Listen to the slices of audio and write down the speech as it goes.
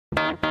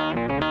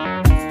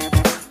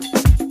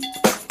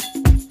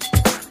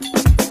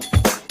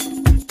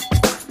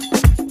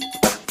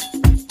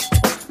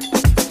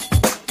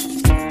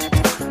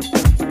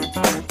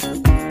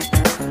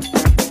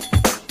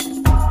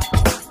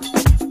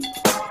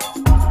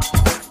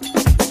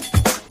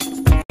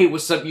Hey,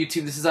 what's up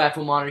YouTube? This is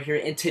iPhonemodder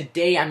here, and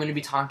today I'm going to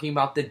be talking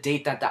about the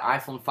date that the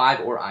iPhone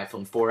 5 or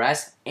iPhone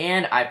 4S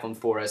and iPhone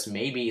 4S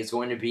maybe is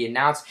going to be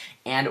announced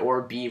and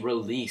or be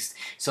released.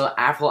 So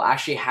Apple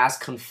actually has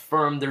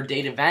confirmed their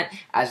date event,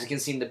 as you can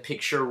see in the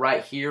picture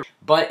right here,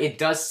 but it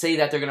does say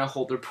that they're going to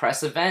hold their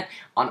press event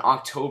on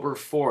October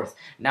 4th.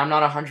 Now I'm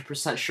not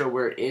 100% sure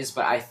where it is,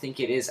 but I think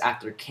it is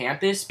at their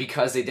campus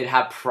because they did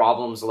have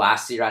problems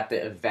last year at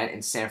the event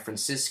in San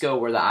Francisco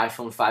where the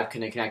iPhone 5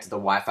 couldn't connect to the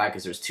Wi-Fi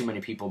because there's too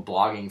many people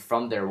blogging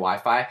from their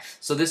Wi-Fi,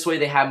 so this way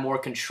they have more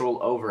control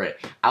over it.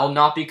 I will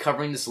not be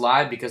covering this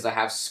live because I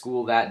have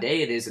school that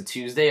day. It is a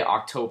Tuesday,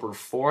 October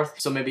 4th,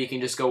 so maybe you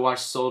can just go watch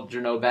Soldier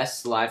Know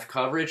Best live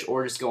coverage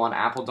or just go on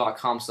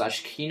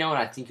apple.com/keynote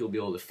and I think you'll be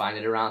able to find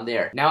it around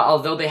there. Now,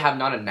 although they have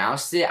not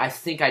announced it, I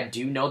think I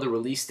do know the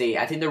release date.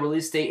 I think the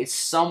release date is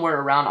somewhere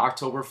around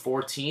October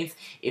 14th,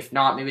 if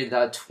not maybe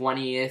the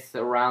 20th,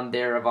 around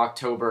there of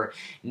October.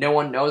 No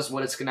one knows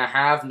what it's going to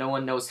have. No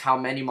one knows how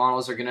many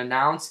models are going to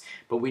announce,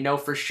 but we know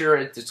for sure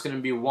it's going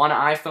to be one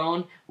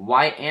iPhone,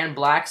 white and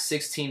black,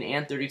 16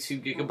 and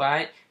 32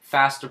 gigabyte,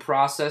 faster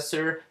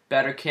processor,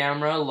 better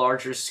camera,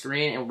 larger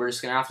screen, and we're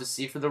just going to have to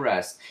see for the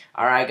rest.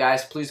 Alright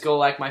guys, please go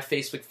like my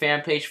Facebook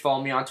fan page,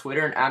 follow me on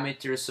Twitter, and add me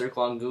to your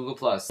circle on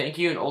Google+. Thank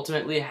you, and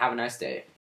ultimately, have a nice day.